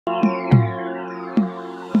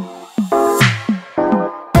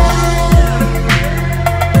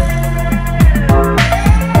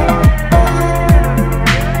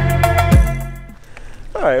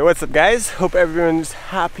Alright, what's up guys? Hope everyone's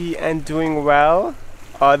happy and doing well.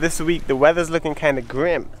 This week the weather's looking kind of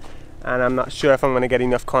grim and I'm not sure if I'm going to get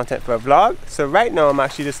enough content for a vlog. So right now I'm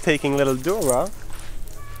actually just taking little Dora,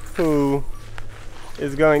 who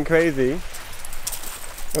is going crazy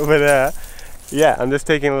over there. Yeah, I'm just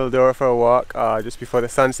taking little Dora for a walk just before the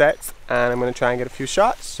sun sets, and I'm going to try and get a few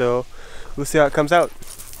shots, so we'll see how it comes out.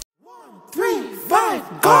 1, 3,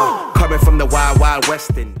 5, go! Coming from the wild, wild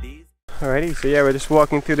west Indies. Alrighty, so yeah, we're just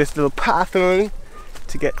walking through this little pathway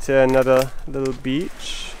to get to another little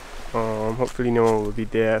beach. Hopefully no one will be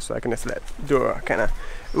there, so I can just let Dora kind of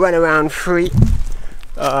run around free.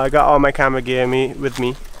 I got all my camera gear with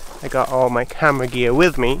me.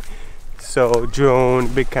 So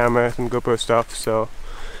drone, big camera, some GoPro stuff. So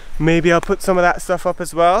maybe I'll put some of that stuff up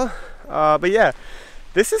as well. But yeah,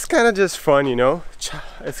 this is kind of just fun, you know.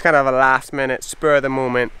 It's kind of a last minute, spur of the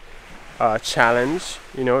moment challenge.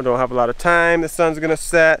 You know, don't have a lot of time. The sun's gonna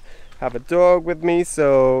set. Have a dog with me,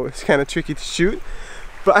 so it's kind of tricky to shoot.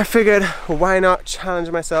 But I figured, why not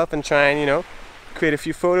challenge myself and try and, you know, create a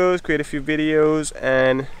few photos, create a few videos,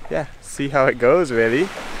 and yeah, see how it goes really.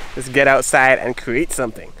 Just get outside and create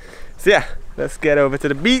something. So yeah, let's get over to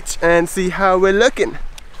the beach and see how we're looking.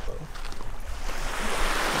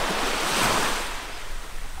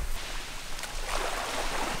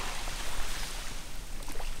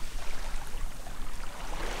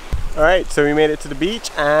 Alright, so we made it to the beach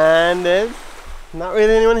and there's not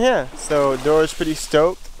really anyone here. So Dora's pretty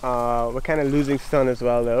stoked. We're kind of losing sun as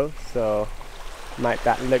well though, so might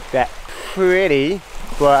not look that pretty.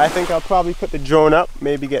 But I think I'll probably put the drone up,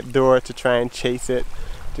 maybe get Dora to try and chase it.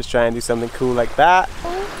 Just try and do something cool like that.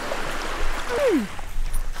 Hey,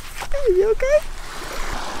 you okay?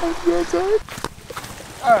 I'm so sorry.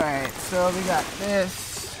 Alright, so we got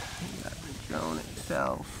this. We got the drone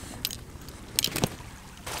itself.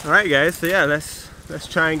 Alright guys, so yeah, let's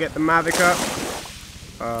try and get the Mavic up.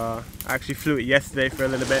 I actually flew it yesterday for a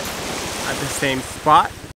little bit at the same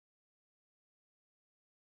spot.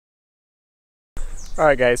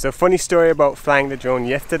 Alright guys, so funny story about flying the drone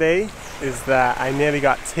yesterday is that I nearly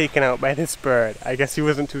got taken out by this bird. I guess he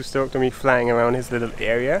wasn't too stoked on me flying around his little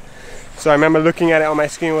area. So I remember looking at it on my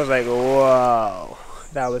screen and was like, whoa,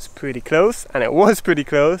 that was pretty close, and it was pretty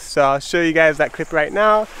close. So I'll show you guys that clip right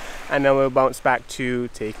now and then we'll bounce back to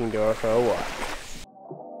taking Dora for a walk.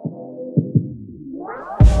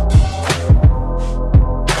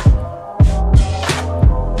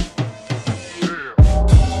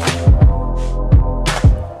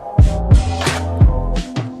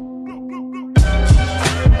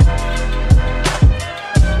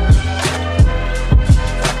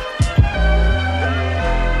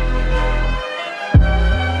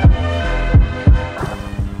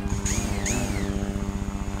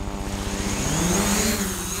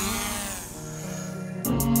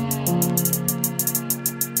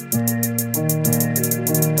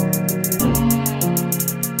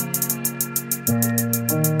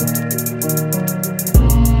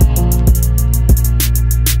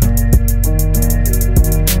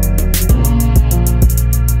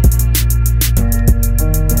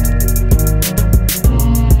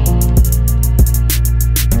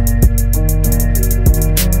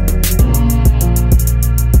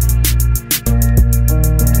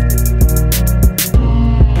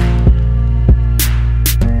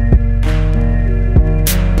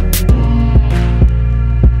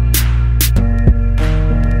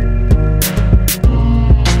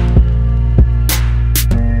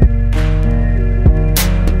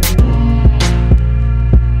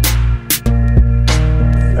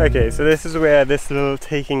 Okay, so this is where this little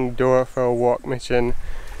taking Dora for a walk mission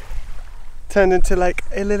turned into like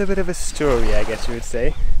a little bit of a story, I guess you would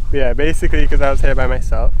say. But yeah, basically because I was here by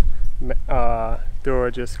myself,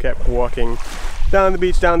 Dora just kept walking down the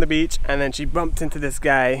beach, and then she bumped into this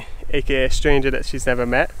guy, aka a stranger that she's never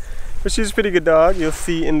met. But she's a pretty good dog. You'll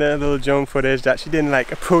see in the little drone footage that she didn't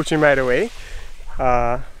like approach him right away.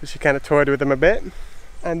 But she kind of toyed with him a bit.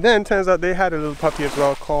 And then turns out they had a little puppy as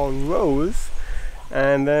well called Rose.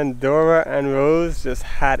 And then Dora and Rose just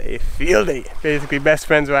had a field day. Basically best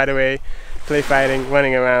friends right away, play fighting,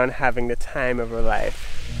 running around, having the time of her life.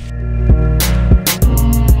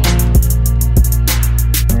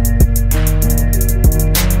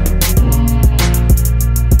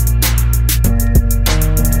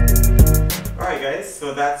 Alright guys,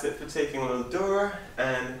 so that's it for taking little Dora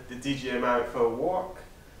and the DJI Mavic for a walk.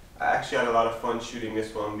 I actually had a lot of fun shooting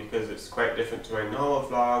this one because it's quite different to my normal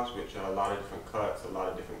vlogs, which are a lot of different cuts, a lot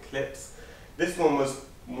of different clips. This one was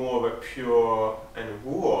more of a pure and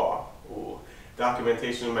raw. Ooh,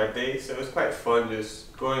 documentation of my day, so it was quite fun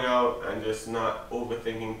just going out and just not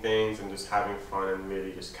overthinking things and just having fun and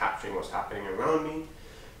really just capturing what's happening around me.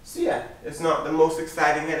 So yeah, it's not the most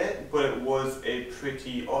exciting edit, but it was a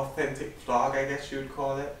pretty authentic vlog, I guess you would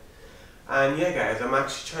call it. And yeah guys, I'm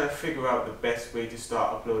actually trying to figure out the best way to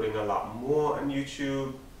start uploading a lot more on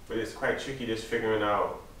YouTube, but it's quite tricky just figuring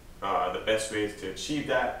out the best ways to achieve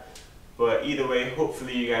that. But either way,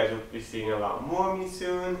 hopefully you guys will be seeing a lot more of me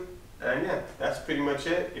soon. And yeah, that's pretty much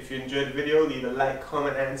it. If you enjoyed the video, leave a like,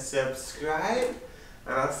 comment and subscribe.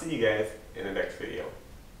 And I'll see you guys in the next video.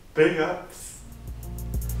 Big ups!